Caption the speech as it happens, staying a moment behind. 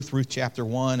Ruth chapter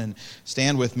 1, and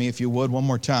stand with me if you would one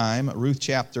more time. Ruth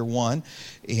chapter 1,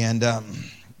 and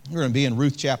we're going to be in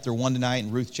Ruth chapter 1 tonight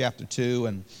and Ruth chapter 2,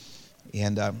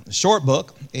 and a short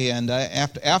book. And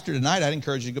after tonight, I'd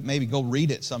encourage you to maybe go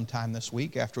read it sometime this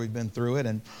week after we've been through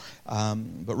it.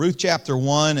 But Ruth chapter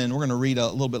 1, and we're going to read a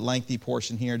little bit lengthy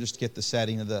portion here just to get the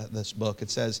setting of this book. It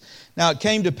says, "Now it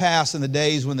came to pass in the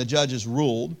days when the judges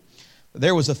ruled,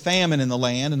 there was a famine in the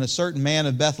land, and a certain man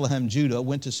of Bethlehem, Judah,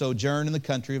 went to sojourn in the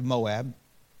country of Moab,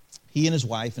 he and his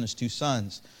wife and his 2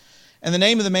 sons. And the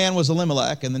name of the man was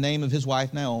Elimelech, and the name of his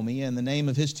wife Naomi, and the name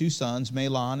of his 2 sons,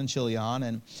 Mahlon and Chilion,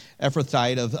 and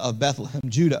Ephrathite of Bethlehem,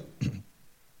 Judah.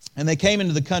 And they came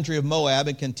into the country of Moab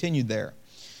and continued there.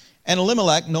 And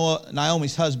Elimelech,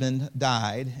 Naomi's husband,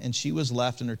 died, and she was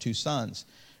left and her 2 sons.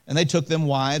 And they took them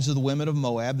wives of the women of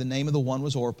Moab. The name of the one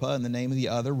was Orpah, and the name of the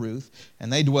other Ruth.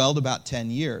 And they dwelled about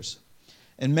 10 years.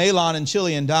 And Mahlon and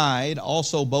Chilion died,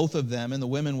 also both of them, and the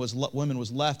woman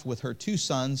was left with her 2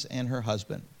 sons and her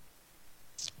husband.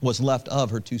 Was left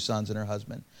of her 2 sons and her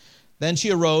husband. Then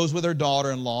she arose with her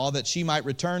daughter-in-law that she might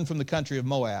return from the country of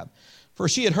Moab. For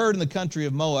she had heard in the country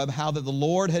of Moab how that the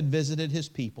Lord had visited his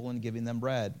people in giving them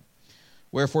bread.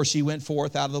 Wherefore she went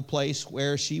forth out of the place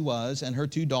where she was, and her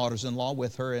 2 daughters-in-law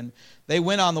with her, and they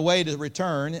went on the way to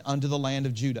return unto the land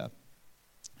of Judah.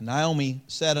 And Naomi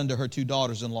said unto her 2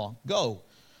 daughters-in-law, Go,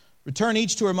 return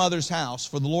each to her mother's house,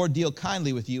 for the Lord deal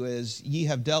kindly with you as ye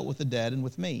have dealt with the dead and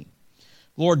with me.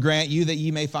 The Lord grant you that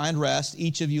ye may find rest,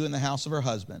 each of you in the house of her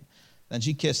husband. Then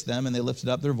she kissed them, and they lifted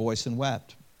up their voice and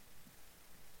wept.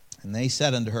 And they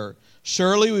said unto her,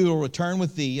 Surely we will return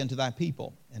with thee unto thy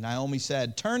people. And Naomi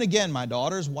said, Turn again, my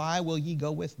daughters, why will ye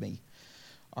go with me?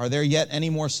 Are there yet any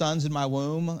more sons in my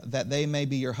womb, that they may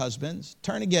be your husbands?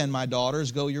 Turn again, my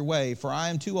daughters, go your way, for I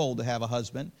am too old to have a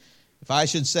husband. If I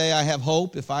should say I have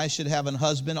hope, if I should have an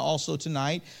husband also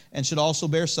tonight, and should also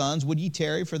bear sons, would ye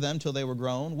tarry for them till they were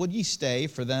grown? Would ye stay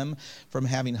for them from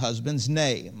having husbands?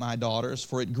 Nay, my daughters,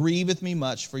 for it grieveth me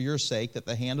much for your sake that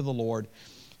the hand of the Lord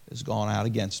is gone out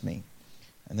against me.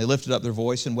 And they lifted up their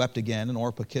voice and wept again, and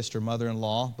Orpah kissed her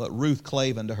mother-in-law, but Ruth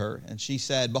clave unto her. And she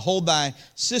said, Behold, thy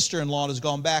sister-in-law is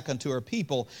gone back unto her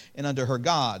people and unto her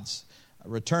gods.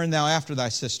 Return thou after thy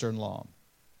sister-in-law.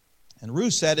 And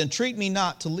Ruth said, Entreat me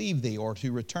not to leave thee, or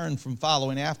to return from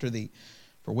following after thee.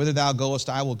 For whither thou goest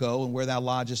I will go, and where thou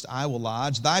lodgest I will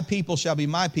lodge. Thy people shall be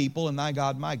my people, and thy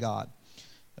God my God.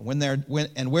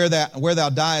 And where thou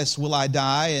diest will I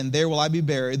die, and there will I be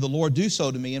buried. The Lord do so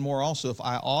to me, and more also, if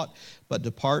I ought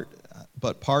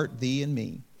but part thee and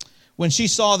me. When she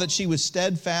saw that she was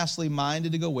steadfastly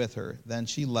minded to go with her, then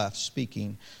she left,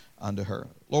 speaking unto her.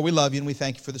 Lord, we love you, and we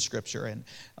thank you for the Scripture. And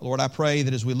Lord, I pray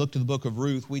that as we look to the book of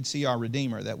Ruth, we'd see our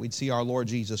Redeemer, that we'd see our Lord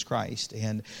Jesus Christ.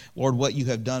 And Lord, what you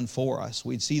have done for us.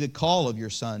 We'd see the call of your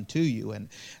Son to you. And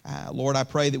Lord, I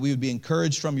pray that we would be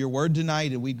encouraged from your word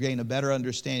tonight, and we'd gain a better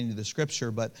understanding of the Scripture.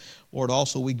 But Lord,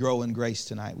 also we grow in grace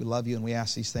tonight. We love you, and we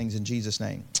ask these things in Jesus'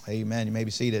 name. Amen. You may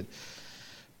be seated.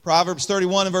 Proverbs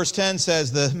 31 and verse 10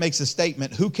 makes a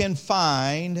statement, Who can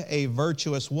find a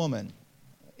virtuous woman?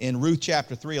 In Ruth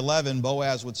chapter 3:11,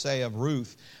 Boaz would say of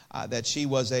Ruth that she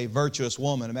was a virtuous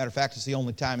woman. As a matter of fact, it's the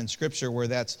only time in Scripture where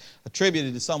that's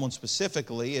attributed to someone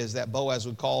specifically, is that Boaz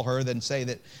would call her, then say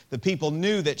that the people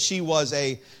knew that she was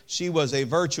a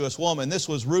virtuous woman. This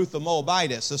was Ruth the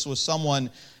Moabitess. This was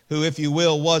someone who, if you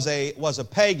will, was a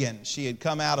pagan. She had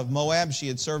come out of Moab. She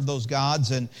had served those gods,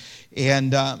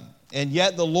 and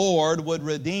yet the Lord would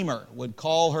redeem her, would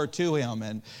call her to Him.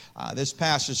 And this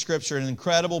passage of Scripture, an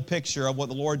incredible picture of what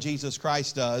the Lord Jesus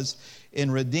Christ does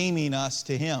in redeeming us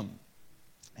to Him.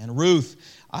 And Ruth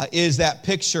is that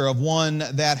picture of one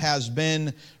that has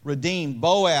been redeemed.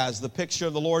 Boaz, the picture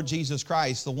of the Lord Jesus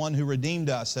Christ, the one who redeemed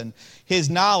us. And his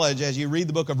knowledge, as you read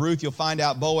the book of Ruth, you'll find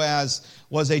out Boaz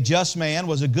was a just man,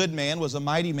 was a good man, was a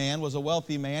mighty man, was a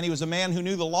wealthy man. He was a man who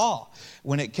knew the law.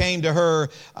 When it came to her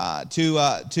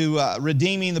to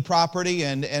redeeming the property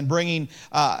and bringing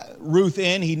Ruth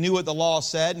in, he knew what the law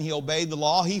said, and he obeyed the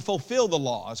law. He fulfilled the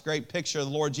law. It's a great picture of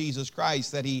the Lord Jesus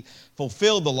Christ, that He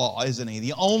fulfilled the law, isn't He?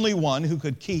 The only one who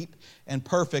could keep and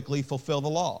perfectly fulfill the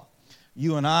law.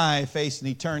 You and I face an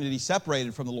eternity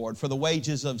separated from the Lord, for the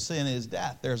wages of sin is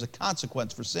death. There's a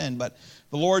consequence for sin, but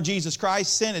the Lord Jesus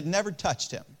Christ, sin had never touched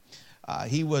Him.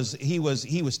 He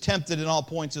was tempted in all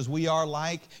points as we are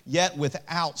like, yet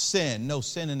without sin, no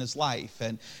sin in His life.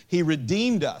 And He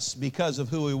redeemed us because of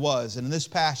who He was. And in this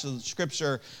passage of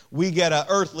Scripture, we get an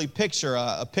earthly picture,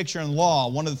 a picture in law.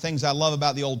 One of the things I love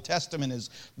about the Old Testament is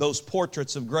those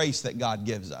portraits of grace that God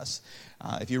gives us.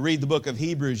 If you read the book of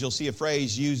Hebrews, you'll see a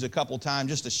phrase used a couple times,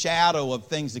 just a shadow of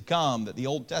things to come, that the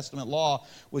Old Testament law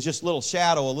was just a little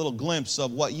shadow, a little glimpse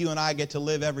of what you and I get to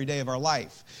live every day of our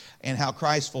life and how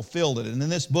Christ fulfilled it. And in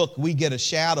this book, we get a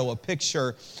shadow, a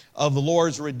picture of the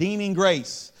Lord's redeeming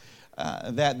grace,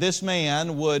 that this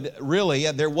man would really,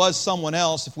 there was someone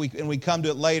else, and we come to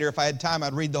it later. If I had time,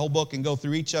 I'd read the whole book and go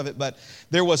through each of it, but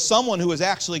there was someone who was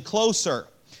actually closer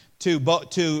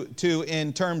to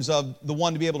in terms of the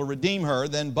one to be able to redeem her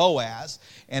than Boaz.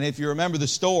 And if you remember the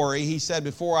story, he said,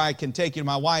 before I can take you to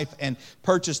my wife and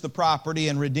purchase the property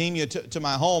and redeem you to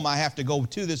my home, I have to go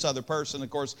to this other person. Of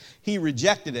course, he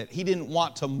rejected it. He didn't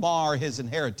want to mar his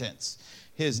inheritance,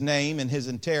 his name and his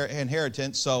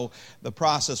inheritance. So the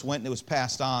process went and it was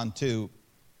passed on to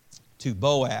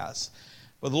Boaz.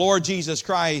 But the Lord Jesus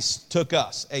Christ took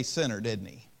us, a sinner, didn't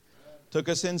He? Took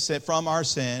us from our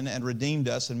sin and redeemed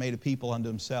us and made a people unto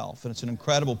Himself. And it's an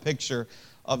incredible picture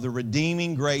of the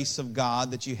redeeming grace of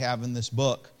God that you have in this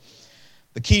book.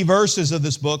 The key verses of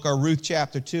this book are Ruth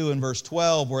chapter 2 and verse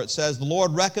 12, where it says, "The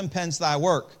Lord recompense thy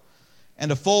work,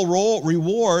 and a full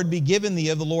reward be given thee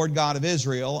of the Lord God of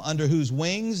Israel, under whose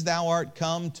wings thou art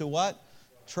come to" what?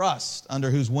 Trust. Under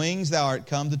whose wings thou art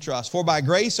come to trust. For by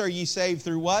grace are ye saved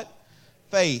through what?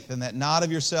 Faith, and that not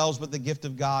of yourselves, but the gift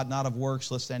of God, not of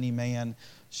works, lest any man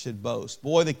should boast.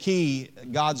 Boy, the key,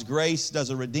 God's grace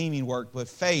does a redeeming work, but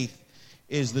faith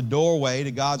is the doorway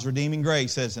to God's redeeming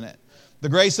grace, isn't it? The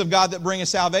grace of God that bringeth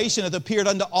salvation hath appeared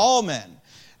unto all men.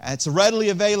 It's readily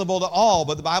available to all,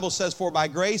 but the Bible says, for by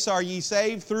grace are ye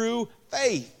saved through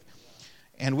faith.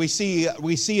 And we see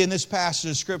in this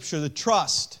passage of Scripture the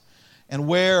trust, and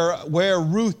where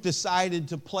Ruth decided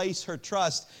to place her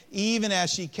trust, even as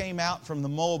she came out from the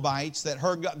Moabites,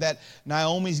 that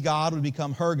Naomi's God would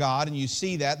become her God, and you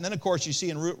see that. And then, of course, you see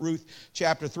in Ruth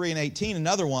chapter 3 and 18,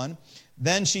 another one.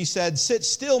 Then she said, "Sit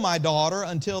still, my daughter,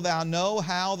 until thou know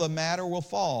how the matter will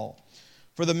fall.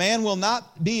 For the man will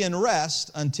not be in rest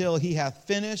until he hath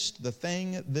finished the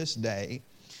thing this day."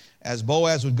 As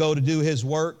Boaz would go to do his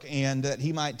work and that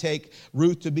he might take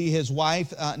Ruth to be his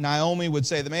wife, Naomi would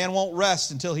say, the man won't rest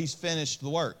until he's finished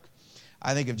the work.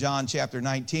 I think of John chapter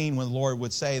 19 when the Lord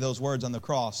would say those words on the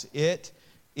cross, "It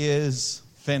is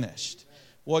finished."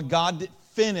 Well, God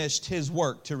finished His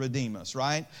work to redeem us,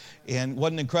 right? And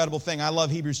what an incredible thing. I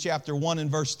love Hebrews chapter 1 and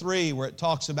verse 3 where it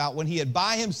talks about when He had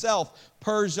by Himself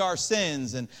purged our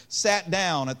sins and sat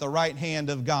down at the right hand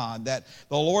of God, that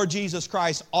the Lord Jesus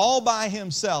Christ all by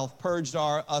Himself purged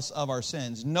us of our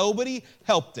sins. Nobody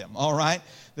helped Him, all right?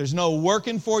 There's no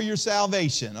working for your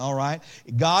salvation, all right?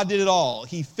 God did it all.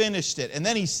 He finished it. And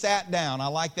then He sat down. I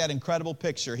like that incredible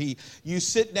picture. You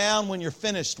sit down when you're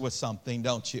finished with something,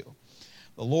 don't you?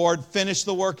 The Lord finished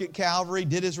the work at Calvary,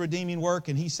 did His redeeming work,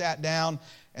 and He sat down.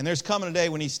 And there's coming a day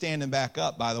when He's standing back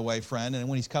up, by the way, friend, and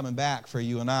when He's coming back for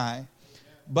you and I.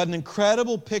 But an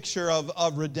incredible picture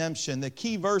of redemption. The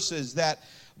key verse is that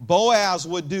Boaz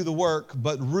would do the work,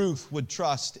 but Ruth would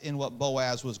trust in what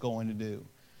Boaz was going to do.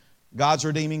 God's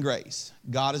redeeming grace.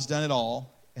 God has done it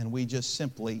all, and we just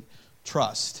simply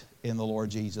trust in the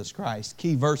Lord Jesus Christ.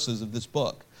 Key verses of this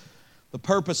book. The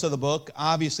purpose of the book,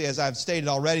 obviously, as I've stated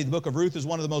already, the book of Ruth is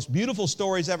one of the most beautiful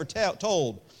stories ever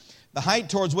told. The height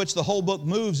towards which the whole book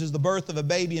moves is the birth of a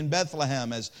baby in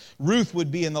Bethlehem, as Ruth would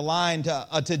be in the line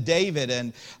to David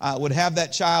and would have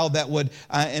that child that would,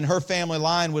 in her family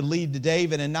line, would lead to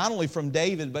David. And not only from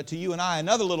David, but to you and I,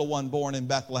 another little one born in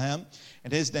Bethlehem,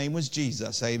 and his name was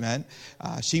Jesus, amen.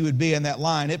 She would be in that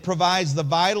line. It provides the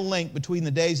vital link between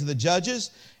the days of the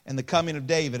judges and the coming of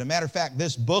David. As a matter of fact,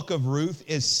 this book of Ruth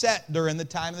is set during the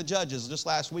time of the judges. Just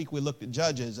last week we looked at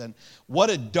Judges, and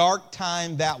what a dark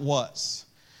time that was.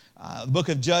 The book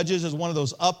of Judges is one of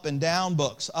those up and down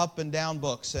books,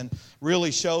 and really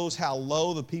shows how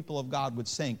low the people of God would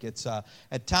sink. It's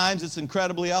at times it's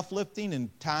incredibly uplifting,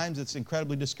 and times it's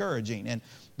incredibly discouraging. And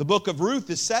the book of Ruth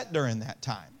is set during that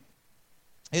time.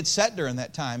 It's set during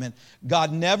that time, and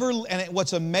God never. And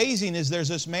what's amazing is there's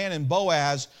this man in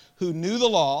Boaz who knew the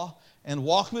law and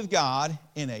walked with God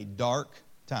in a dark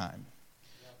time.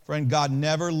 Friend, God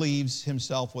never leaves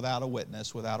Himself without a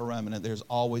witness, without a remnant. There's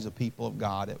always a people of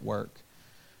God at work.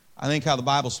 I think how the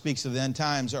Bible speaks of the end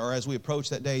times, or as we approach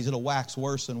that days, it'll wax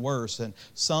worse and worse, and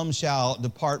some shall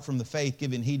depart from the faith,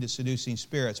 giving heed to seducing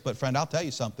spirits. But friend, I'll tell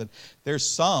you something. There's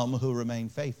some who remain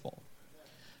faithful.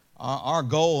 Our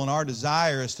goal and our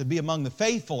desire is to be among the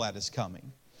faithful at His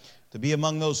coming. To be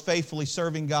among those faithfully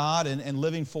serving God and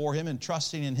living for Him and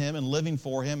trusting in Him and living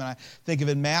for Him. And I think of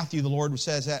in Matthew, the Lord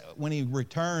says that when He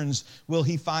returns, will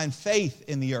He find faith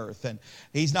in the earth? And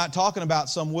He's not talking about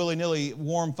some willy-nilly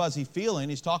warm, fuzzy feeling.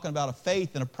 He's talking about a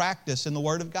faith and a practice in the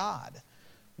Word of God.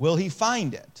 Will he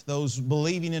find it? Those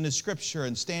believing in his scripture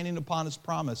and standing upon his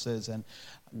promises. And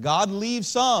God leaves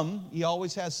some, he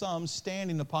always has some,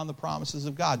 standing upon the promises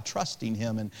of God, trusting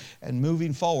him and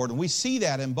moving forward. And we see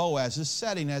that in Boaz's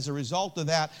setting. As a result of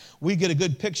that, we get a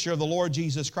good picture of the Lord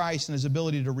Jesus Christ and his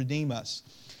ability to redeem us.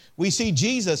 We see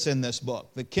Jesus in this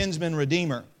book, the kinsman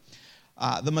redeemer.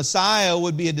 The Messiah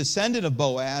would be a descendant of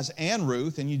Boaz and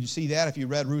Ruth, and you see that if you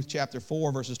read Ruth chapter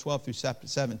 4, verses 12 through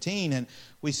 17, and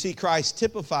we see Christ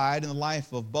typified in the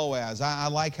life of Boaz. I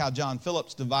like how John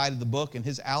Phillips divided the book in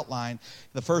his outline.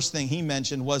 The first thing he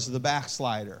mentioned was the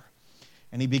backslider.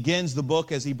 And he begins the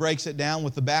book as he breaks it down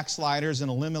with the backsliders and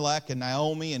Elimelech and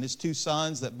Naomi and his two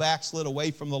sons that backslid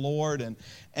away from the Lord and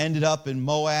ended up in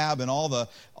Moab and all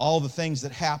the things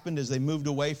that happened as they moved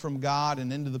away from God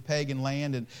and into the pagan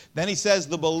land. And then he says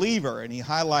the believer, and he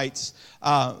highlights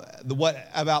Ruth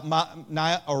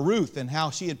and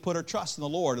how she had put her trust in the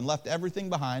Lord and left everything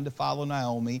behind to follow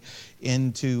Naomi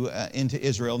into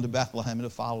Israel, into Bethlehem, and to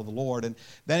follow the Lord. And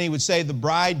then he would say the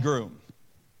bridegroom.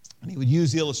 And he would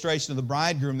use the illustration of the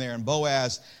bridegroom there, and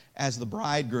Boaz as the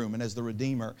bridegroom and as the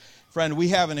redeemer. Friend, we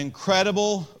have an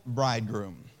incredible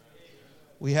bridegroom.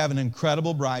 We have an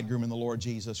incredible bridegroom in the Lord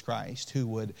Jesus Christ who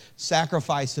would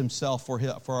sacrifice himself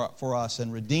for us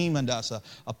and redeem unto us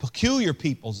a peculiar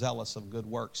people zealous of good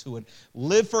works who would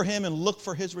live for him and look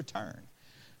for his return.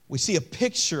 We see a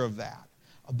picture of that.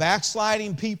 A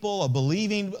backsliding people, a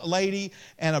believing lady,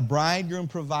 and a bridegroom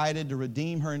provided to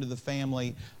redeem her into the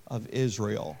family of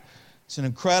Israel. It's an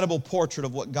incredible portrait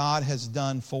of what God has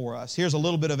done for us. Here's a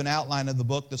little bit of an outline of the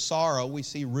book, the sorrow. We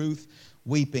see Ruth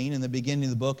weeping in the beginning of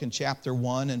the book in chapter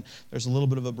 1, and there's a little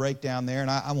bit of a breakdown there, and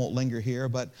I won't linger here,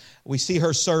 but we see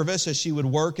her service as she would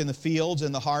work in the fields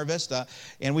and the harvest,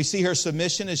 and we see her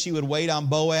submission as she would wait on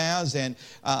Boaz and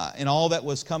all that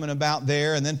was coming about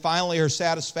there, and then finally her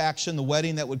satisfaction, the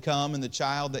wedding that would come and the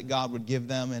child that God would give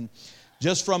them. And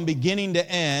just from beginning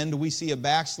to end, we see a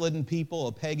backslidden people,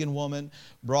 a pagan woman,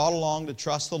 brought along to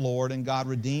trust the Lord, and God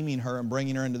redeeming her and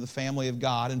bringing her into the family of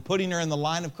God and putting her in the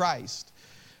line of Christ.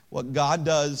 What God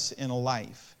does in a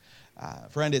life.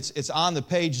 Friend, it's on the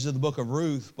pages of the book of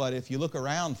Ruth, but if you look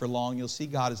around for long, you'll see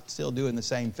God is still doing the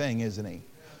same thing, isn't he?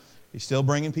 He's still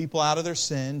bringing people out of their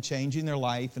sin, changing their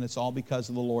life, and it's all because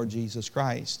of the Lord Jesus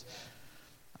Christ.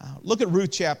 Look at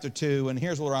Ruth chapter 2, and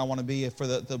here's where I want to be for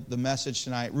the message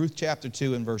tonight. Ruth chapter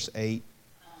 2 and verse 8.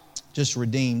 Just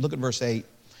redeemed. Look at verse 8.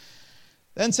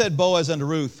 Then said Boaz unto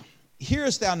Ruth,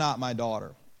 Hearest thou not, my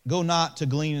daughter? Go not to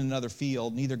glean in another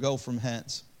field, neither go from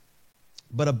hence.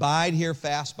 But abide here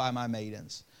fast by my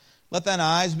maidens. Let thine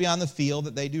eyes be on the field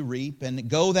that they do reap, and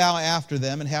go thou after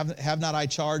them, and have not I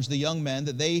charged the young men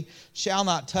that they shall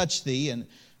not touch thee, and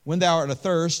when thou art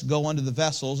athirst, go unto the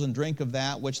vessels and drink of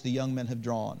that which the young men have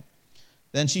drawn.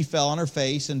 Then she fell on her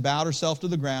face and bowed herself to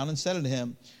the ground and said unto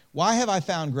him, Why have I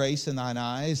found grace in thine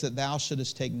eyes, that thou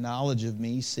shouldest take knowledge of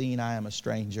me, seeing I am a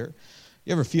stranger?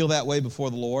 You ever feel that way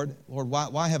before the Lord? Lord,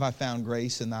 why have I found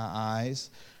grace in thy eyes?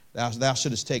 Thou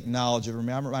shouldest take knowledge of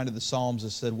me. I'm reminded of the Psalms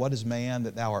that said, What is man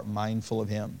that thou art mindful of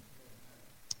him?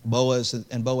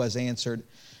 Boaz answered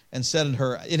and said unto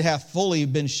her, It hath fully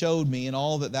been showed me in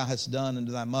all that thou hast done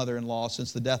unto thy mother-in-law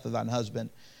since the death of thine husband,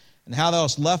 and how thou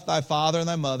hast left thy father and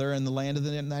thy mother in the land of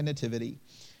thy nativity,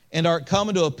 and art come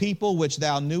into a people which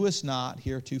thou knewest not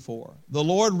heretofore. The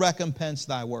Lord recompense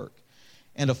thy work,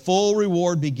 and a full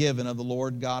reward be given of the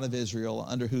Lord God of Israel,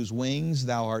 under whose wings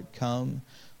thou art come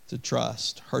to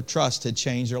trust. Her trust had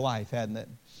changed her life, hadn't it?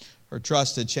 Her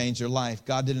trust had changed her life.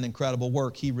 God did an incredible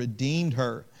work. He redeemed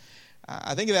her.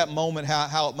 I think of that moment,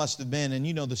 how it must have been, and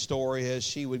you know the story, as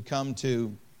she would come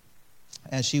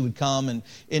and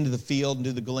into the field and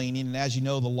do the gleaning. And as you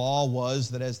know, the law was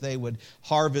that as they would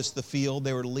harvest the field,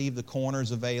 they were to leave the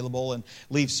corners available and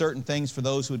leave certain things for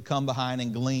those who would come behind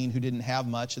and glean, who didn't have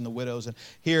much, and the widows. And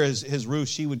here is his Ruth,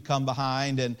 she would come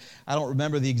behind, and I don't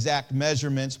remember the exact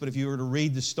measurements, but if you were to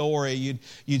read the story,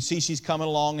 you'd see she's coming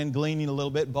along and gleaning a little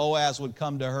bit. Boaz would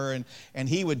come to her, and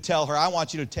he would tell her, I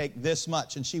want you to take this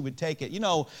much, and she would take it. You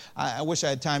know, I wish I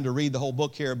had time to read the whole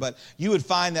book here, but you would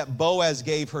find that Boaz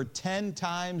gave her 10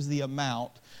 times the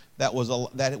amount that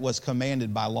it was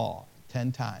commanded by law.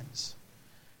 10 times.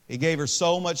 He gave her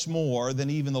so much more than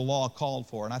even the law called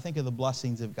for. And I think of the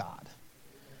blessings of God.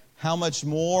 How much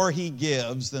more he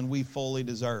gives than we fully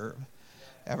deserve.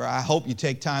 I hope you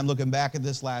take time looking back at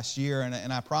this last year,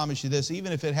 and I promise you this,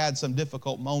 even if it had some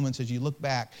difficult moments, as you look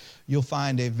back, you'll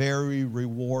find a very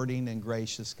rewarding and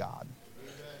gracious God.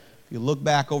 If you look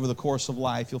back over the course of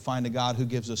life, you'll find a God who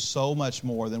gives us so much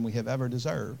more than we have ever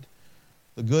deserved.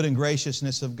 The good and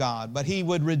graciousness of God. But he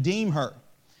would redeem her.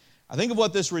 I think of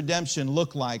what this redemption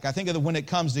looked like. I think of when it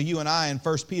comes to you and I in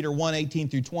 1 Peter 1, 18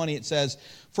 through 20, it says,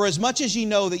 "For as much as ye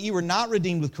know that ye were not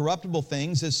redeemed with corruptible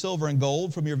things, as silver and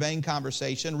gold from your vain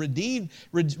conversation,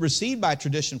 received by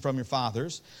tradition from your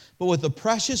fathers, but with the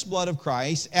precious blood of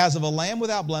Christ, as of a lamb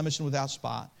without blemish and without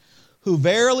spot, who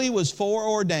verily was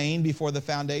foreordained before the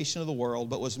foundation of the world,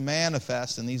 but was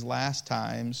manifest in these last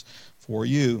times for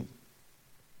you,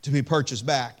 to be purchased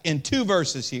back." In 2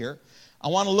 verses here, I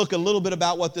want to look a little bit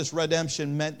about what this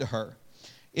redemption meant to her.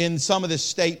 In some of this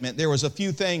statement, there was a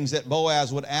few things that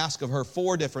Boaz would ask of her,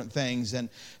 4 different things. And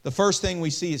the first thing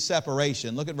we see is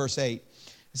separation. Look at verse 8.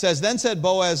 It says, "Then said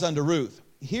Boaz unto Ruth,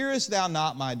 Hearest thou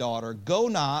not, my daughter? Go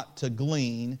not to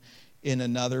glean in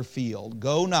another field."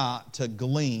 Go not to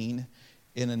glean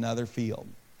in another field.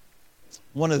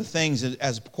 One of the things,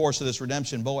 as a course of this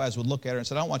redemption, Boaz would look at her and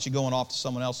said, "I don't want you going off to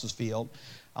someone else's field.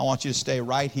 I want you to stay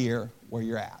right here where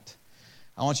you're at.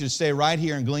 I want you to stay right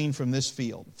here and glean from this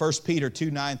field." 1 Peter 2,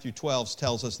 9 through 12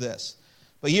 tells us this.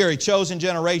 "But ye are a chosen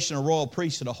generation, a royal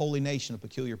priesthood, a holy nation, a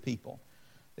peculiar people,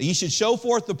 that ye should show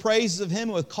forth the praises of him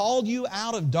who hath called you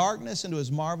out of darkness into his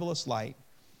marvelous light,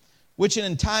 which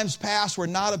in times past were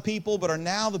not a people, but are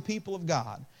now the people of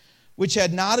God, which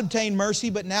had not obtained mercy,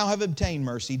 but now have obtained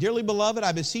mercy. Dearly beloved,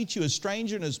 I beseech you as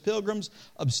strangers and as pilgrims,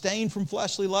 abstain from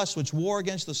fleshly lusts which war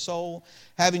against the soul,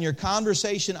 having your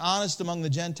conversation honest among the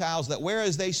Gentiles, that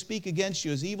whereas they speak against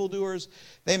you as evildoers,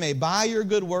 they may by your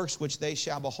good works which they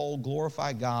shall behold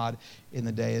glorify God in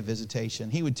the day of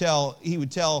visitation." He would tell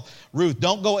Ruth,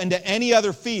 don't go into any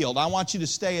other field. I want you to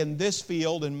stay in this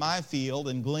field, in my field,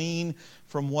 and glean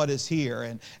from what is here.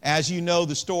 And as you know,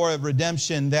 the story of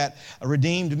redemption, that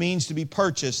redeemed means to be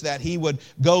purchased, that he would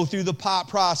go through the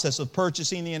process of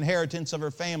purchasing the inheritance of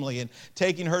her family and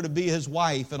taking her to be his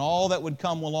wife and all that would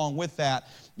come along with that.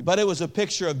 But it was a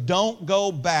picture of don't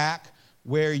go back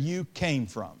where you came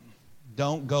from.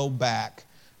 Don't go back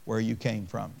where you came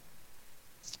from.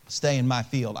 Stay in my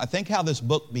field. I think how this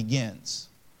book begins.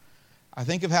 I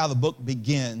think of how the book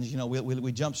begins. You know,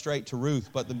 we jump straight to Ruth,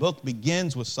 but the book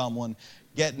begins with someone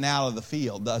getting out of the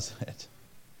field, doesn't it?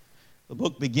 The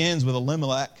book begins with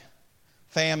Elimelech.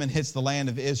 Famine hits the land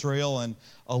of Israel, and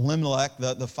Elimelech,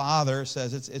 the father,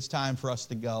 says it's time for us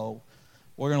to go.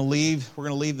 We're going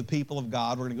to leave the people of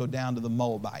God. We're going to go down to the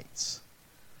Moabites.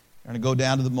 We're going to go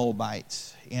down to the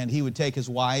Moabites. And he would take his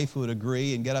wife, who would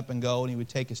agree, and get up and go, and he would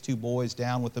take his 2 boys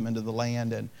down with him into the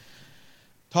land. And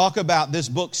talk about, this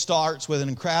book starts with an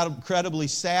incredibly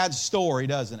sad story,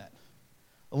 doesn't it?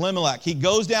 Elimelech, he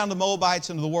goes down to the Moabites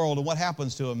into the world, and what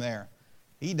happens to him there?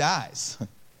 He dies.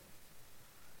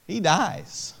 He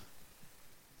dies.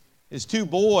 His 2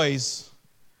 boys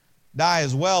die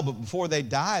as well, but before they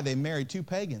die, they marry 2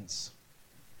 pagans.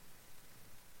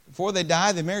 Before they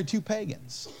die, they marry 2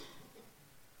 pagans.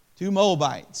 2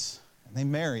 Moabites, and they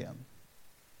marry them.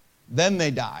 Then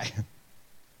they die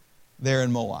there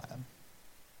in Moab.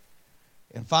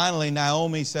 And finally,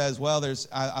 Naomi says, "Well,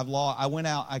 I went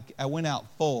out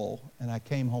full, and I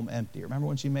came home empty." Remember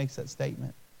when she makes that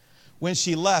statement? When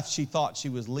she left, she thought she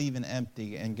was leaving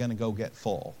empty and going to go get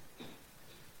full.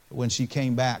 But when she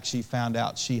came back, she found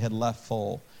out she had left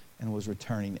full and was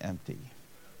returning empty.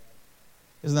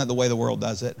 Isn't that the way the world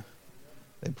does it?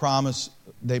 They promise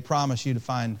you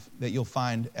that you'll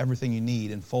find everything you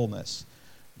need in fullness,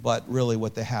 but really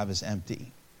what they have is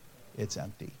empty. It's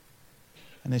empty.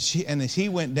 And as he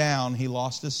went down, he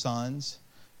lost his sons,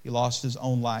 he lost his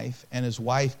own life, and his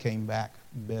wife came back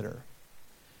bitter.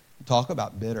 Talk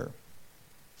about bitter.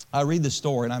 I read the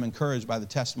story, and I'm encouraged by the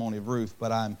testimony of Ruth,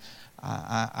 but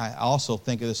I also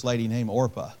think of this lady named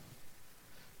Orpah.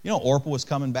 You know, Orpah was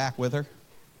coming back with her.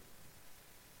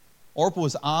 Orpah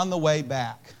was on the way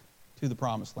back to the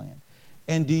promised land.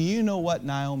 And do you know what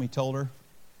Naomi told her?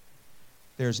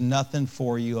 There's nothing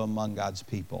for you among God's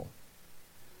people.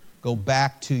 Go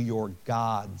back to your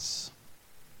gods.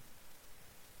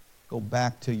 Go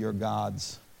back to your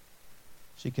gods.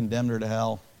 She condemned her to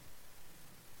hell.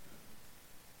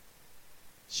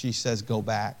 She says, go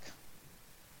back.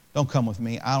 Don't come with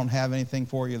me. I don't have anything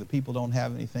for you. The people don't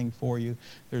have anything for you.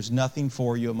 There's nothing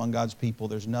for you among God's people.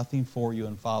 There's nothing for you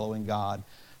in following God.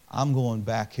 I'm going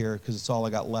back here because it's all I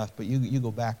got left. But you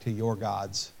go back to your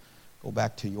gods. Go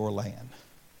back to your land.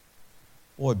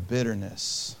 Boy,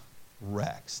 bitterness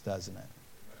wrecks, doesn't it?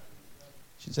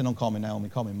 She said, don't call me Naomi,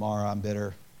 call me Mara. I'm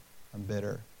bitter. I'm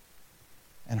bitter.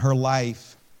 And her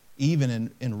life,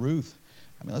 even in Ruth,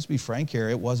 I mean, let's be frank here,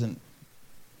 it wasn't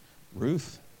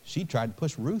Ruth. She tried to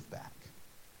push Ruth back.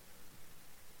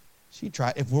 She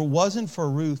tried. If it wasn't for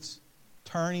Ruth's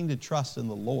turning to trust in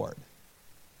the Lord,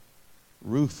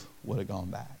 Ruth would have gone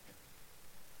back.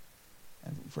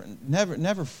 And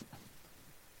never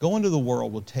Go into the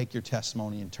world will take your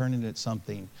testimony and turn it into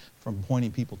something from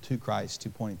pointing people to Christ to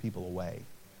pointing people away.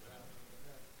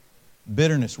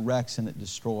 Bitterness wrecks and it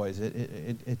destroys.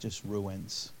 It just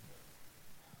ruins.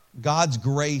 God's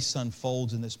grace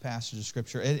unfolds in this passage of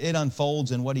Scripture. It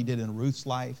unfolds in what He did in Ruth's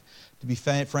life. To be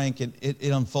frank, it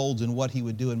unfolds in what He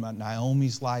would do in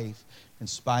Naomi's life, in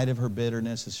spite of her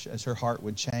bitterness, as her heart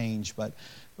would change. But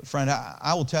friend,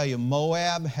 I will tell you,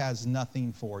 Moab has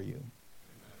nothing for you.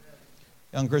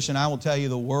 Young Christian, I will tell you,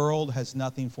 the world has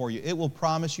nothing for you. It will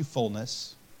promise you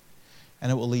fullness, and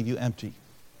it will leave you empty.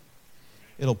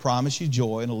 It'll promise you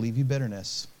joy, and it'll leave you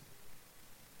bitterness.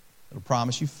 It'll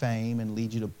promise you fame and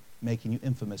lead you to making you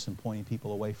infamous and pointing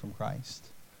people away from Christ.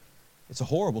 It's a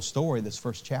horrible story, this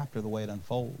first chapter, the way it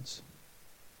unfolds.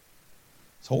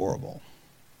 It's horrible.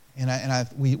 And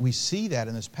we see that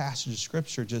in this passage of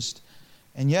Scripture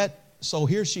and yet, so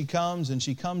here she comes, and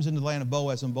she comes into the land of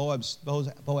Boaz, and Boaz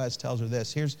tells her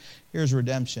this. Here's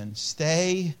redemption.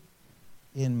 Stay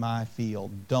in my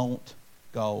field. Don't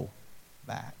go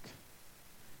back.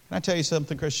 Can I tell you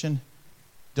something, Christian?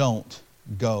 Don't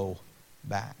go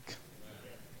back.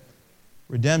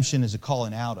 Redemption is a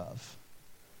calling out of.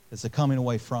 It's a coming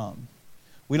away from.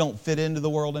 We don't fit into the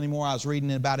world anymore. I was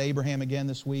reading about Abraham again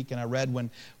this week, and I read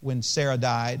when Sarah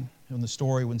died, in the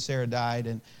story when Sarah died,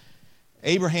 and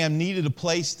Abraham needed a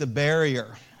place to bury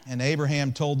her. And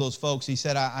Abraham told those folks, he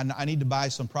said, I need to buy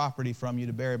some property from you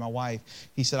to bury my wife.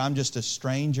 He said, I'm just a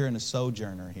stranger and a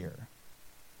sojourner here.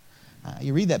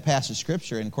 You read that passage of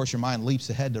Scripture, and of course your mind leaps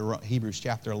ahead to Hebrews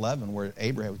chapter 11, where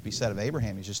Abraham would be said of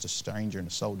Abraham, he's just a stranger and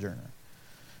a sojourner.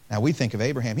 Now we think of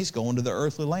Abraham, he's going to the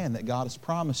earthly land that God has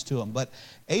promised to him. But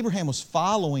Abraham was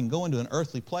going to an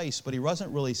earthly place, but he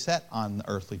wasn't really set on the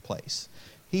earthly place.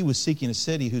 He was seeking a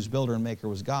city whose builder and maker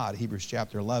was God, Hebrews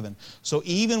chapter 11. So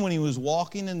even when he was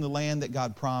walking in the land that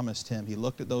God promised him, he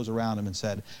looked at those around him and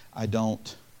said, I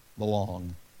don't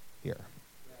belong here.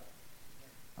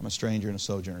 I'm a stranger and a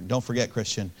sojourner. Don't forget,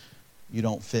 Christian, you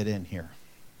don't fit in here.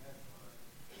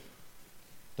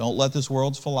 Don't let this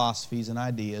world's philosophies and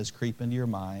ideas creep into your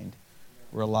mind.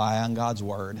 Rely on God's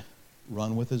Word.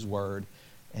 Run with His Word.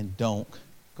 And don't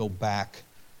go back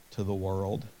to the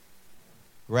world.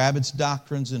 Grab its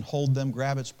doctrines and hold them.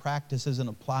 Grab its practices and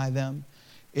apply them.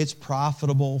 It's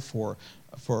profitable for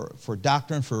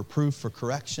doctrine, for reproof, for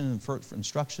correction, and for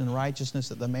instruction in righteousness,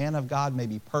 that the man of God may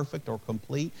be perfect or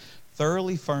complete,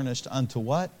 thoroughly furnished unto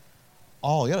what?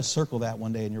 All. You got to circle that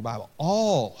one day in your Bible.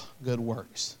 All good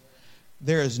works.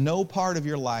 There is no part of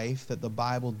your life that the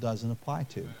Bible doesn't apply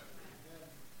to.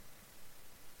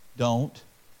 Don't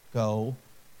go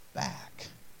back.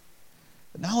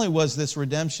 But not only was this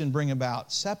redemption bring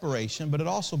about separation, but it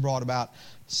also brought about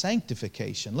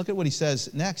sanctification. Look at what he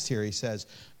says next here. He says,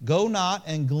 go not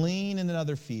and glean in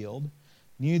another field,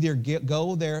 neither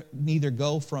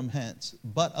go from hence,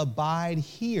 but abide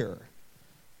here.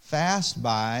 Fast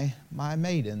by my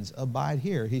maidens, abide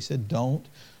here. He said, don't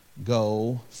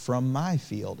go from my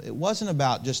field. It wasn't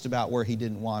just about where he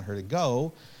didn't want her to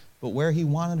go, but where he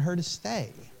wanted her to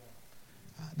stay.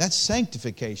 That's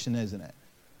sanctification, isn't it?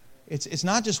 It's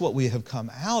not just what we have come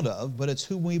out of, but it's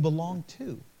who we belong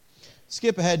to.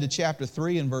 Skip ahead to chapter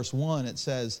 3 and verse 1. It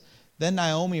says, Then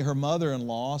Naomi, her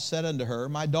mother-in-law, said unto her,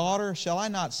 My daughter, shall I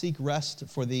not seek rest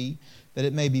for thee, that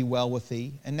it may be well with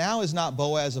thee? And now is not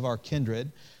Boaz of our kindred,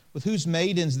 with whose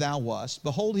maidens thou wast?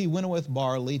 Behold, he winnoweth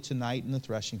barley tonight in the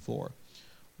threshing floor.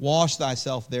 Wash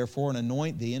thyself therefore, and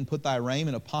anoint thee, and put thy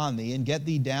raiment upon thee, and get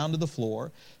thee down to the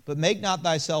floor. But make not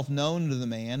thyself known to the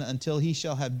man, until he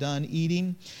shall have done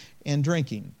eating and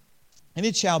drinking. And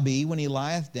it shall be, when he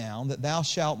lieth down, that thou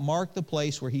shalt mark the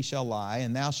place where he shall lie,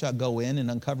 and thou shalt go in and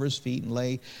uncover his feet, and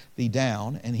lay thee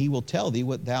down, and he will tell thee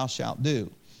what thou shalt do.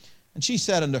 And she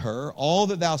said unto her, All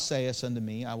that thou sayest unto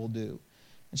me I will do.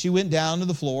 And she went down to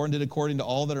the floor, and did according to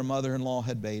all that her mother-in-law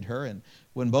had bade her. And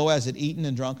when Boaz had eaten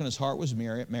and drunk, and his heart was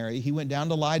merry, he went down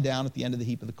to lie down at the end of the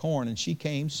heap of the corn. And she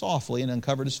came softly, and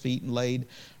uncovered his feet, and laid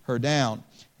her down.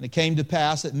 And it came to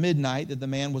pass at midnight that the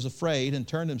man was afraid, and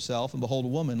turned himself, and behold, a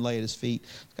woman lay at his feet.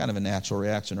 It's kind of a natural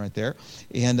reaction right there.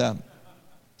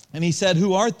 And he said,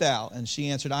 Who art thou? And she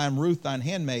answered, I am Ruth, thine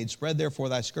handmaid. Spread therefore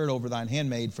thy skirt over thine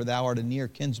handmaid, for thou art a near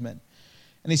kinsman.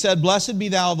 And he said, Blessed be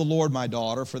thou of the Lord, my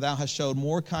daughter, for thou hast showed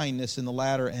more kindness in the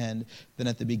latter end than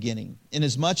at the beginning,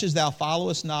 inasmuch as thou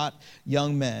followest not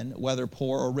young men, whether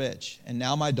poor or rich. And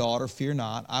now, my daughter, fear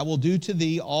not. I will do to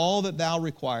thee all that thou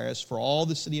requirest, for all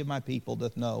the city of my people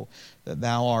doth know that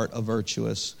thou art a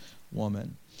virtuous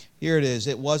woman. Here it is.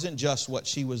 It wasn't just what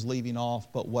she was leaving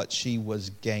off, but what she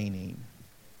was gaining.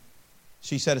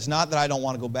 She said, it's not that I don't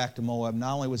want to go back to Moab.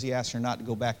 Not only was he asking her not to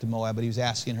go back to Moab, but he was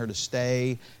asking her to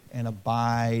stay and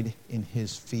abide in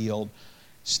his field.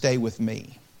 Stay with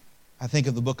me. I think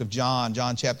of the book of John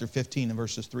chapter 15 and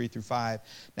verses 3 through 5.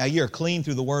 Now ye are clean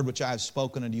through the word which I have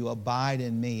spoken unto you. Abide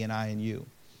in me and I in you.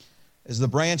 As the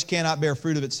branch cannot bear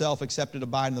fruit of itself except it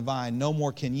abide in the vine, no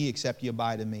more can ye except ye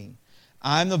abide in me.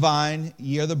 I am the vine,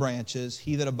 ye are the branches.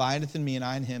 He that abideth in me and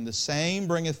I in him, the same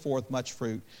bringeth forth much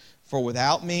fruit. For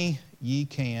without me ye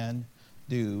can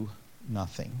do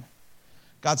nothing.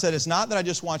 God said, it's not that I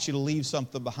just want you to leave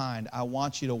something behind. I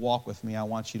want you to walk with me. I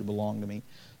want you to belong to me.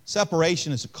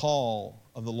 Separation is a call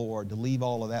of the Lord to leave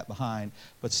all of that behind.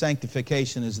 But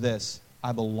sanctification is this: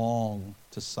 I belong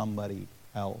to somebody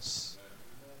else.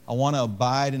 I want to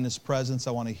abide in His presence.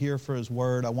 I want to hear for His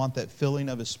word. I want that filling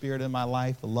of His Spirit in my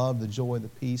life, the love, the joy, the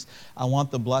peace. I want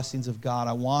the blessings of God.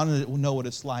 I want to know what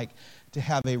it's like to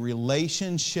have a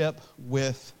relationship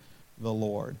with the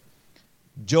Lord.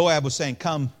 Joab was saying,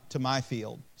 come to my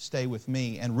field, stay with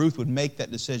me. And Ruth would make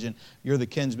that decision. You're the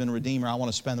kinsman redeemer. I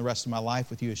want to spend the rest of my life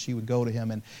with you, as she would go to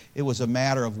him. And it was a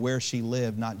matter of where she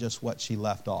lived, not just what she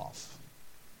left off.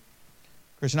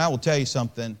 Christian, I will tell you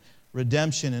something.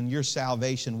 Redemption and your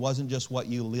salvation wasn't just what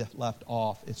you left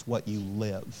off. It's what you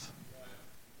live.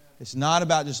 It's not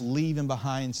about just leaving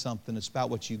behind something. It's about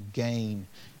what you gain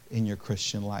in your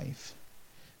Christian life.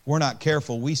 We're not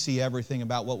careful, we see everything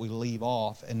about what we leave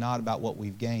off and not about what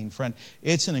we've gained. Friend,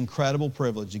 it's an incredible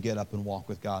privilege to get up and walk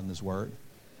with God in His Word.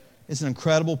 It's an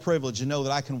incredible privilege to know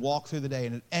that I can walk through the day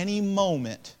and at any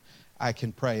moment I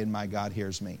can pray and my God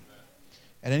hears me.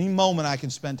 At any moment I can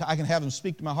spend time, I can have Him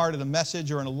speak to my heart in a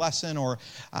message or in a lesson or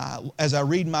as I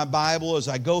read my Bible, as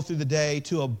I go through the day,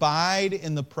 to abide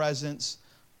in the presence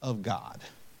of God.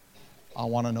 I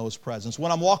want to know His presence.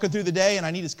 When I'm walking through the day and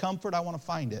I need His comfort, I want to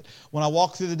find it. When I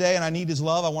walk through the day and I need His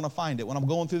love, I want to find it. When I'm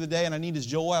going through the day and I need His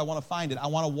joy, I want to find it. I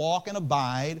want to walk and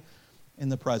abide in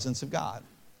the presence of God.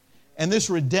 And this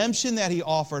redemption that He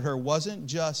offered her wasn't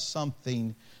just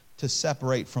something to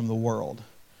separate from the world,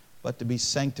 but to be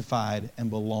sanctified and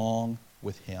belong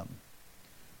with Him.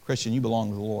 Christian, you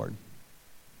belong to the Lord.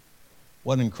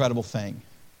 What an incredible thing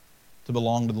to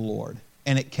belong to the Lord.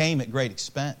 And it came at great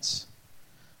expense.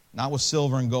 Not with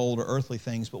silver and gold or earthly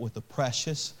things, but with the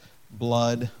precious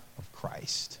blood of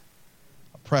Christ.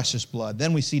 A precious blood.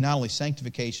 Then we see not only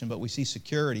sanctification, but we see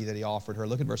security that He offered her.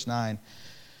 Look at verse 9.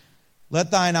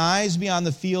 Let thine eyes be on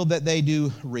the field that they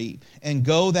do reap, and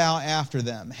go thou after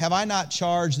them. Have I not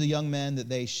charged the young men that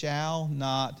they shall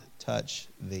not touch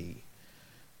thee?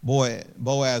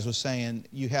 Boaz was saying,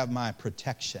 you have my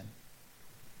protection.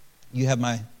 You have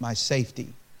my safety.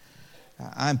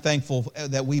 I'm thankful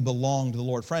that we belong to the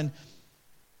Lord. Friend,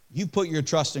 you put your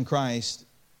trust in Christ,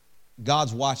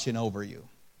 God's watching over you.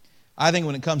 I think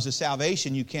when it comes to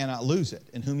salvation, you cannot lose it.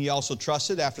 In whom ye also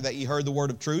trusted, after that ye heard the word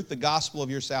of truth, the gospel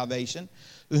of your salvation,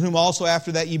 in whom also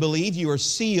after that ye believed, you are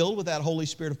sealed with that Holy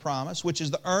Spirit of promise, which is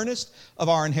the earnest of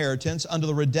our inheritance, unto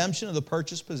the redemption of the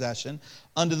purchased possession,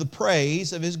 unto the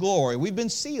praise of His glory. We've been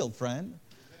sealed, friend.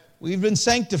 We've been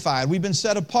sanctified. We've been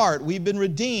set apart. We've been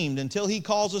redeemed. Until He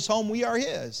calls us home, we are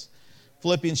His.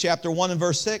 Philippians chapter 1 and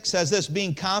verse 6 says this,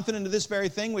 being confident of this very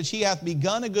thing, which He hath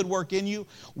begun a good work in you,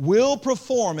 will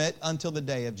perform it until the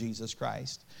day of Jesus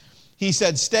Christ. He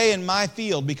said, stay in my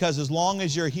field, because as long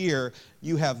as you're here,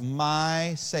 you have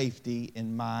my safety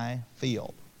in my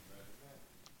field.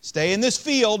 Stay in this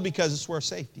field because it's where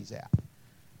safety's at.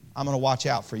 I'm going to watch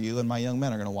out for you, and my young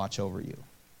men are going to watch over you.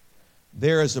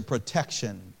 There is a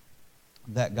protection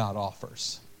that God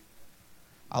offers.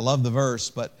 I love the verse,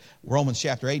 but Romans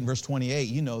chapter 8 and verse 28,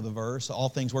 you know the verse. All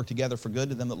things work together for good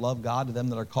to them that love God, to them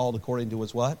that are called according to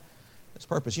His what? His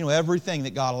purpose. You know, everything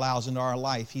that God allows into our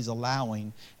life, He's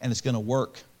allowing, and it's going to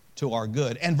work to our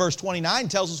good. And verse 29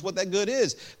 tells us what that good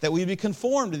is, that we be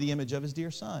conformed to the image of His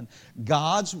dear Son.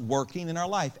 God's working in our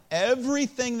life.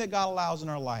 Everything that God allows in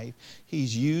our life,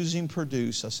 He's using to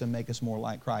produce us and make us more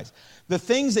like Christ. The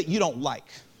things that you don't like,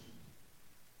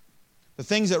 the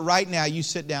things that right now you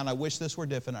sit down, I wish this were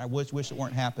different, I wish it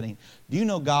weren't happening. Do you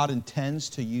know God intends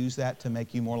to use that to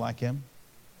make you more like Him?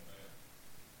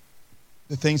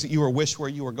 The things that you wish where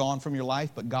you were gone from your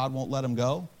life, but God won't let them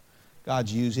go.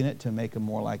 God's using it to make them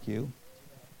more like you.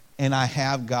 And I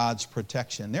have God's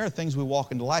protection. There are things we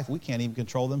walk into life, we can't even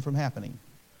control them from happening.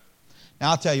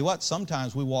 Now I'll tell you what,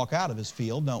 sometimes we walk out of His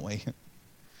field, don't we?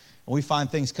 And we find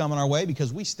things coming our way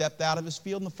because we stepped out of His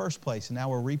field in the first place, and now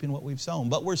we're reaping what we've sown.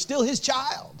 But we're still His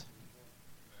child.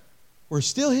 We're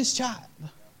still His child.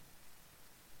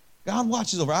 God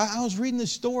watches over. I was reading the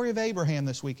story of Abraham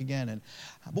this week again, and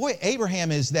boy,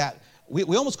 Abraham is that, we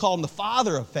almost call him the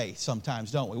father of faith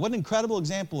sometimes, don't we? What an incredible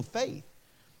example of faith.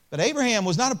 But Abraham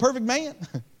was not a perfect man.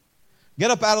 Get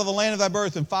up out of the land of thy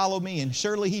birth and follow me. And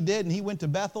surely he did. And he went to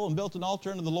Bethel and built an altar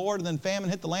unto the Lord. And then famine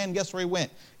hit the land. And guess where he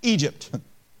went? Egypt.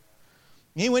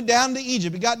 He went down to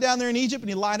Egypt. He got down there in Egypt and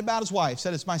he lied about his wife.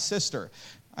 Said, it's my sister.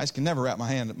 I just can never wrap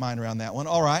my mind around that one.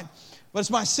 All right. But it's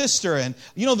my sister. And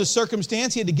you know the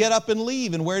circumstance. He had to get up and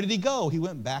leave. And where did he go? He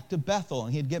went back to Bethel.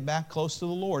 And he'd get back close to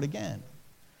the Lord again.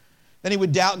 Then he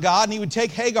would doubt God and he would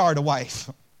take Hagar to wife.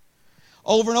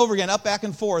 Over and over again, up, back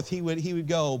and forth, he would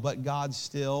go. But God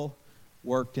still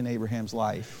worked in Abraham's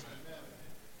life.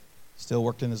 Still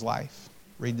worked in his life.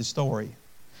 Read the story.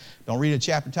 Don't read a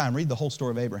chapter at a time. Read the whole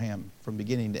story of Abraham from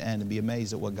beginning to end and be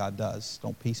amazed at what God does.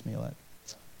 Don't piecemeal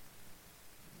it.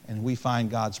 And we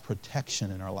find God's protection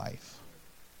in our life.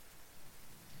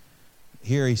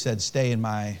 Here he said, stay in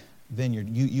my vineyard.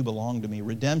 You belong to me.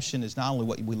 Redemption is not only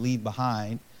what we leave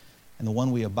behind and the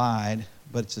one we abide,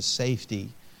 but it's a safety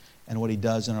and what he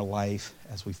does in our life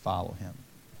as we follow him.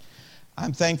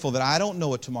 I'm thankful that I don't know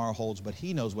what tomorrow holds, but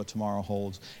he knows what tomorrow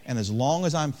holds. And as long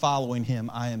as I'm following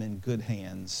him, I am in good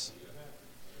hands.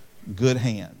 Good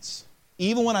hands.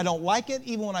 Even when I don't like it,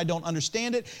 even when I don't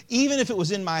understand it, even if it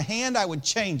was in my hand, I would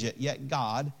change it. Yet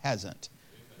God hasn't.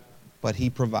 But he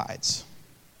provides.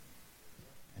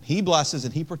 And he blesses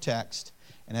and he protects.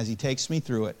 And as he takes me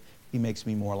through it, he makes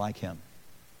me more like him.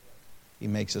 He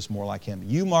makes us more like him.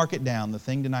 You mark it down, the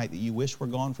thing tonight that you wish were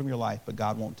gone from your life, but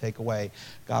God won't take away.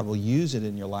 God will use it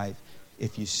in your life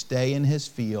if you stay in his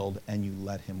field and you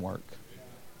let him work.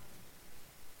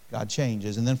 God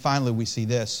changes. And then finally we see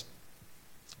this.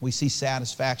 We see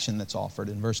satisfaction that's offered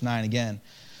in verse 9 again.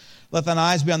 Let thine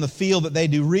eyes be on the field that they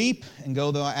do reap, and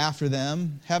go thou after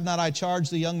them. Have not I charged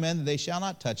the young men that they shall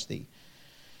not touch thee?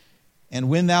 And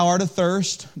when thou art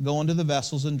athirst, go unto the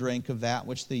vessels and drink of that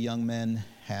which the young men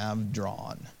have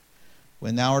drawn.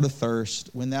 When thou art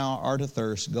athirst,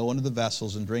 go into the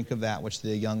vessels and drink of that which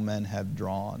the young men have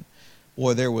drawn.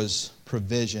 Boy, there was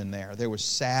provision there. There was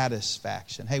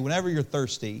satisfaction. Hey, whenever you're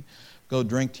thirsty, go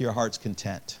drink to your heart's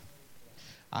content.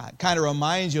 It kind of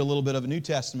reminds you a little bit of a New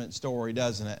Testament story,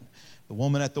 doesn't it? The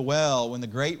woman at the well, when the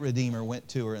great Redeemer went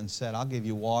to her and said, I'll give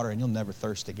you water and you'll never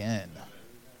thirst again.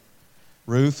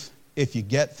 Ruth, if you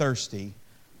get thirsty,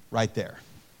 right there,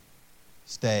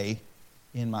 stay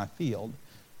in my field.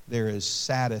 There is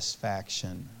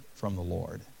satisfaction from the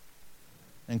Lord.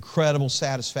 Incredible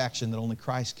satisfaction that only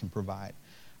Christ can provide.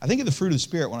 I think of the fruit of the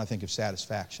Spirit when I think of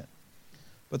satisfaction.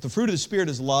 But the fruit of the Spirit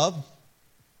is love,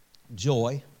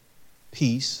 joy,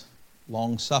 peace,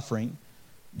 long-suffering,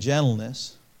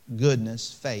 gentleness,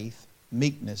 goodness, faith,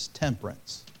 meekness,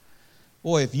 temperance.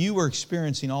 Boy, if you were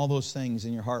experiencing all those things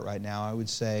in your heart right now, I would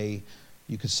say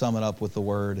you could sum it up with the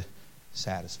word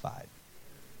satisfied.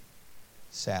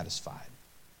 Satisfied.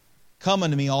 Come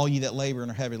unto me, all ye that labor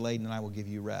and are heavy laden, and I will give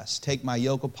you rest. Take my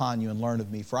yoke upon you and learn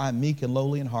of me, for I am meek and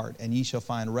lowly in heart, and ye shall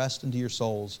find rest unto your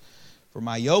souls. For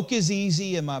my yoke is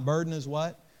easy and my burden is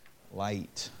what?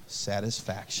 Light.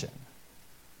 Satisfaction.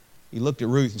 He looked at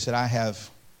Ruth and said, I have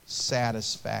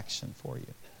satisfaction for you.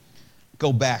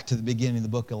 Go back to the beginning of the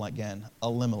book again.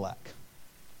 Elimelech.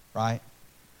 Right?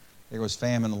 There was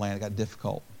famine in the land. It got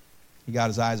difficult. He got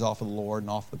his eyes off of the Lord and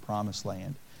off the promised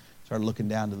land. Started looking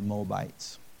down to the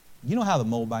Moabites. You know how the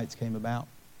Moabites came about?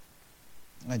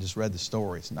 I just read the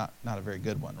story. It's not a very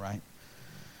good one, right?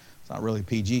 It's not really a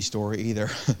PG story either.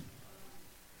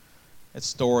 It's a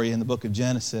story in the book of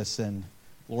Genesis, and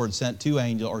the Lord sent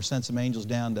some angels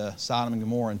down to Sodom and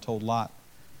Gomorrah and told Lot.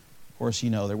 Of course, you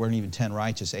know, there weren't even 10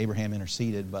 righteous. Abraham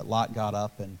interceded, but Lot got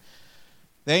up, and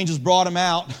the angels brought him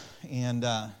out, and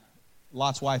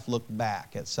Lot's wife looked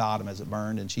back at Sodom as it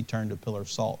burned, and she turned to a pillar of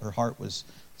salt. Her heart was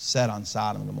set on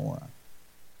Sodom and Gomorrah.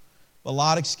 But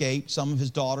Lot escaped. Some of his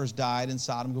daughters died in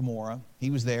Sodom and Gomorrah. He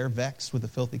was there, vexed with the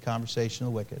filthy conversation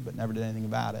of the wicked, but never did anything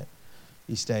about it.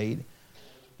 He stayed.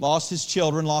 Lost his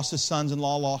children, lost his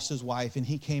sons-in-law, lost his wife, and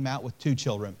he came out with 2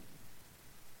 children,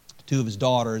 2 of his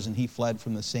daughters, and he fled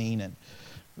from the scene, and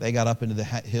they got up into the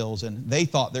hills, and they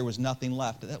thought there was nothing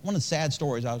left. One of the sad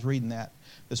stories, I was reading that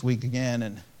this week again,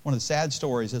 and one of the sad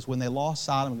stories is when they lost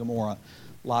Sodom and Gomorrah,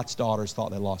 Lot's daughters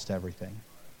thought they lost everything.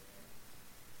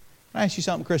 Can I ask you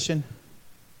something, Christian?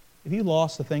 If you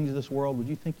lost the things of this world, would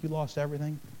you think you lost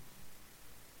everything?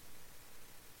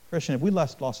 Christian, if we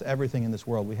lost everything in this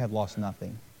world, we have lost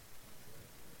nothing.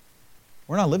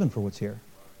 We're not living for what's here.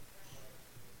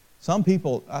 Some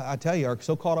people, I tell you, are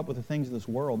so caught up with the things of this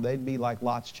world, they'd be like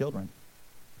Lot's children.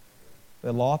 If they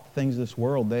lost the things of this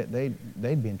world,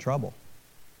 they'd be in trouble.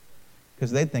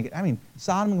 Because they'd think,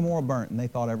 Sodom and Gomorrah burnt, and they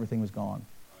thought everything was gone.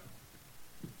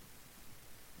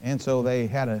 And so they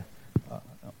had an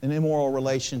immoral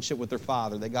relationship with their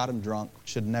father. They got him drunk, which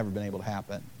should have never been able to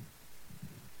happen.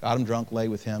 got him drunk, lay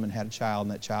with him, and had a child,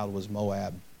 and that child was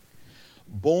Moab.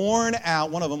 Born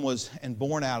out, one of them was, and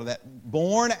born out of that,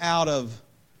 born out of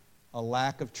a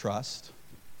lack of trust.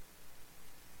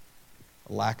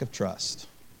 A lack of trust.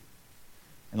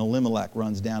 And Elimelech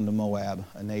runs down to Moab,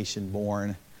 a nation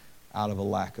born out of a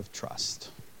lack of trust.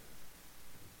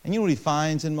 And you know what he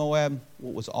finds in Moab?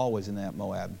 What was always in that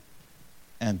Moab?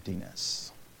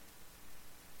 Emptiness.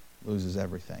 Loses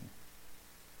everything.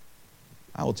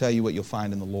 I will tell you what you'll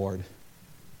find in the Lord.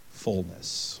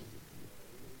 Fullness.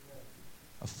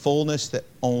 A fullness that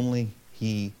only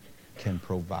He can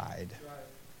provide.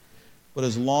 But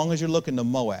as long as you're looking to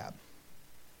Moab,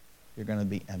 you're going to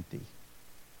be empty.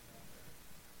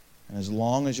 And as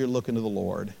long as you're looking to the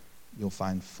Lord, you'll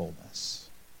find fullness.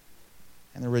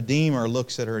 And the Redeemer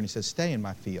looks at her and he says, stay in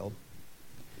my field.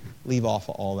 Leave off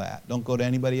of all that. Don't go to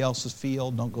anybody else's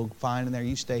field. Don't go find in there.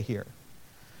 You stay here.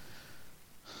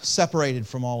 Separated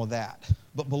from all of that,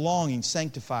 but belonging,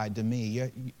 sanctified to me.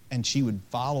 And she would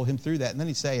follow him through that. And then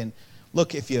he's saying,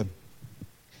 look, if you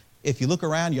look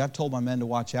around you, I've told my men to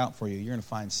watch out for you. You're going to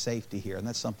find safety here. And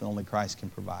that's something only Christ can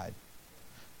provide.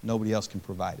 Nobody else can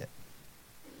provide it.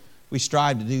 We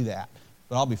strive to do that.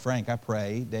 But I'll be frank, I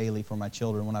pray daily for my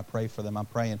children. When I pray for them, I'm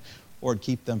praying, Lord,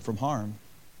 keep them from harm.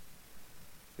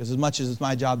 Because as much as it's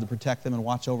my job to protect them and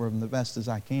watch over them the best as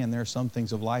I can, there are some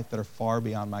things of life that are far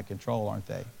beyond my control, aren't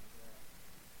they?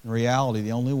 In reality,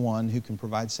 the only one who can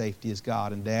provide safety is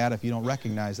God. And Dad, if you don't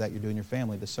recognize that, you're doing your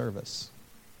family a disservice.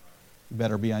 You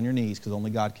better be on your knees because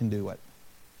only God can do it.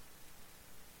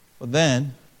 But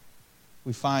then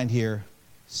we find here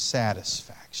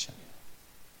satisfaction.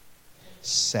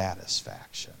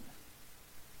 Satisfaction.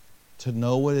 To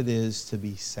know what it is to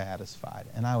be satisfied.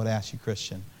 And I would ask you,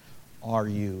 Christian, are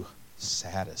you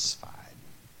satisfied?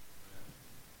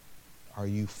 Are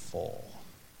you full?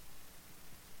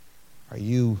 Are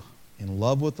you in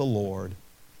love with the Lord?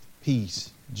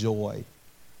 Peace, joy,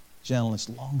 gentleness,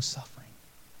 long-suffering,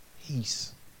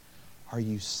 peace. Are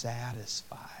you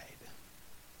satisfied?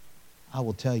 I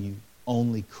will tell you,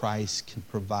 only Christ can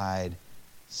provide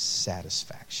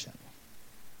satisfaction.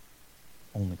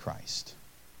 Only Christ.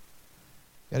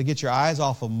 You've got to get your eyes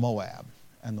off of Moab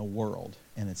and the world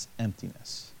and its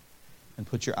emptiness and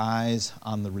put your eyes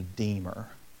on the Redeemer,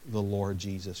 the Lord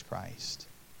Jesus Christ.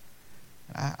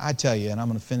 And I tell you, and I'm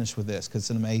going to finish with this because it's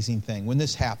an amazing thing. When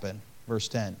this happened, verse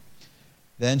 10,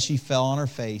 then she fell on her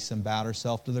face and bowed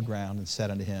herself to the ground and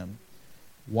said unto him,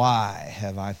 why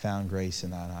have I found grace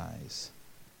in thine eyes?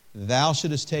 Thou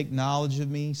shouldest take knowledge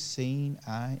of me, seeing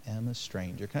I am a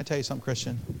stranger. Can I tell you something,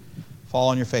 Christian? Fall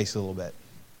on your face a little bit.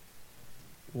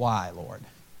 Why, Lord,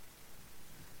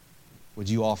 would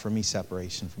you offer me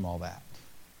separation from all that?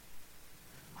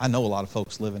 I know a lot of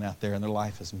folks living out there and their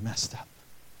life is messed up.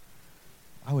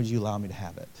 Why would you allow me to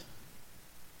have it?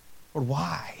 Lord,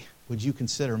 why would you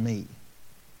consider me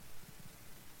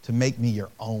to make me your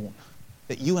own?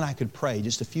 That you and I could pray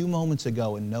just a few moments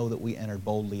ago and know that we entered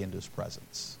boldly into His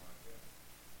presence.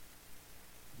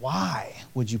 Why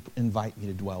would you invite me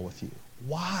to dwell with you?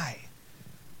 Why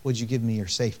would you give me your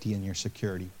safety and your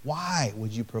security? Why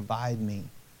would you provide me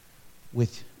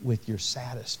with your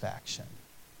satisfaction?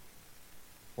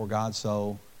 For God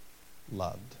so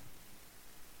loved.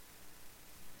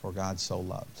 For God so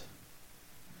loved.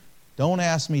 Don't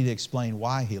ask me to explain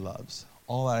why He loves.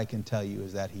 All that I can tell you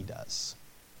is that He does.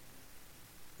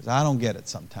 Because I don't get it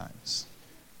sometimes.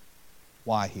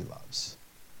 Why He loves.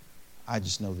 I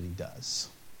just know that He does.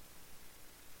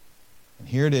 And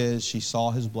here it is. She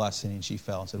saw His blessing and she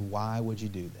fell and said, why would you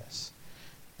do this?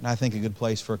 And I think a good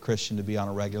place for a Christian to be on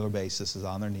a regular basis is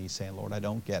on their knees saying, Lord, I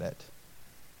don't get it.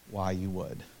 Why you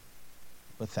would.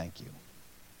 But thank you.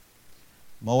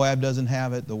 Moab doesn't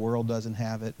have it. The world doesn't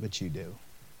have it. But you do.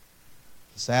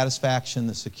 The satisfaction,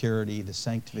 the security, the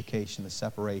sanctification, the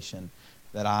separation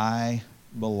that I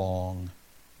belong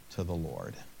to the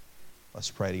Lord.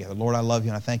 Let's pray together. Lord, I love you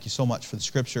and I thank you so much for the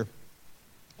Scripture.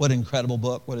 What an incredible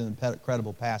book. What an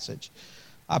incredible passage.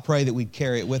 I pray that we'd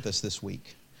carry it with us this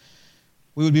week.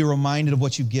 We would be reminded of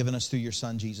what you've given us through your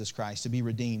Son, Jesus Christ, to be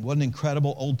redeemed. What an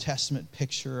incredible Old Testament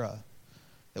picture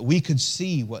that we could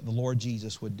see what the Lord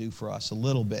Jesus would do for us a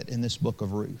little bit in this book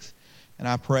of Ruth. And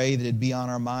I pray that it'd be on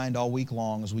our mind all week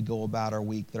long as we go about our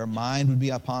week, that our mind would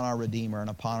be upon our Redeemer and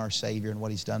upon our Savior and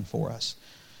what He's done for us.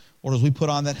 Lord, as we put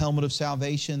on that helmet of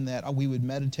salvation, that we would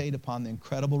meditate upon the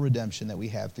incredible redemption that we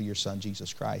have through your Son,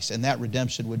 Jesus Christ. And that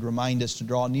redemption would remind us to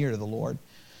draw near to the Lord,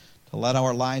 to let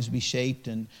our lives be shaped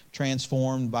and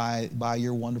transformed by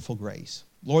your wonderful grace.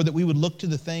 Lord, that we would look to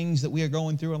the things that we are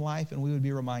going through in life and we would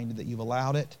be reminded that you've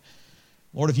allowed it.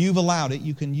 Lord, if you've allowed it,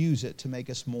 you can use it to make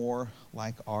us more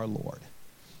like our Lord.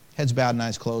 Heads bowed and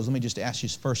eyes closed. Let me just ask you,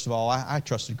 first of all, I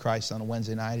trusted Christ on a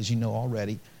Wednesday night, as you know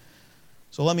already.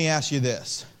 So let me ask you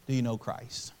this. Do you know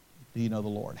Christ? Do you know the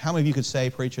Lord? How many of you could say,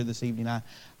 preacher, this evening,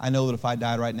 I know that if I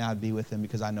died right now, I'd be with him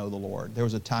because I know the Lord. There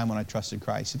was a time when I trusted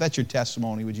Christ. If that's your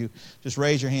testimony, would you just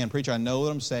raise your hand? Preacher, I know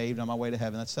that I'm saved. I'm on my way to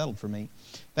heaven. That's settled for me.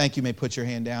 Thank you. You may put your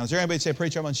hand down. Is there anybody say,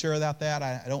 preacher, I'm unsure about that.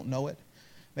 I don't know it.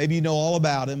 Maybe you know all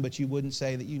about him, but you wouldn't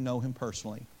say that you know him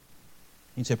personally.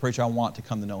 You'd say, preacher, I want to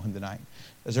come to know him tonight.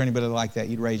 Is there anybody like that?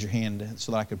 You'd raise your hand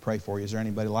so that I could pray for you. Is there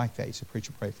anybody like that? You'd say,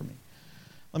 preacher, pray for me.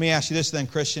 Let me ask you this then,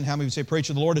 Christian. How many would say,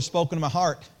 preacher, the Lord has spoken to my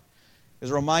heart? As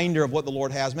a reminder of what the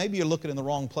Lord has. Maybe you're looking in the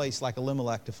wrong place like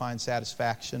Elimelech to find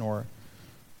satisfaction or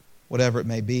whatever it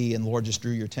may be, and the Lord just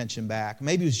drew your attention back.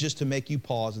 Maybe it was just to make you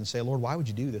pause and say, Lord, why would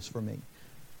you do this for me?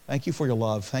 Thank you for your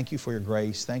love. Thank you for your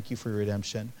grace. Thank you for your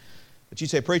redemption. But you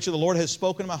say, preacher, the Lord has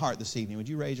spoken to my heart this evening. Would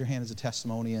you raise your hand as a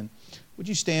testimony? And would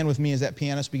you stand with me as that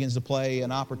pianist begins to play?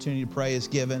 An opportunity to pray is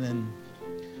given. And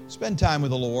spend time with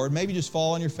the Lord. Maybe just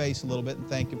fall on your face a little bit and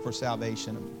thank him for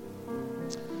salvation,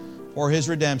 for his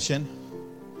redemption.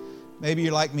 Maybe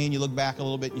you're like me and you look back a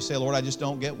little bit and you say, Lord, I just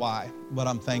don't get why, but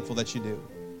I'm thankful that you do.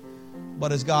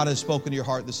 But as God has spoken to your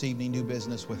heart this evening, do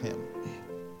business with him.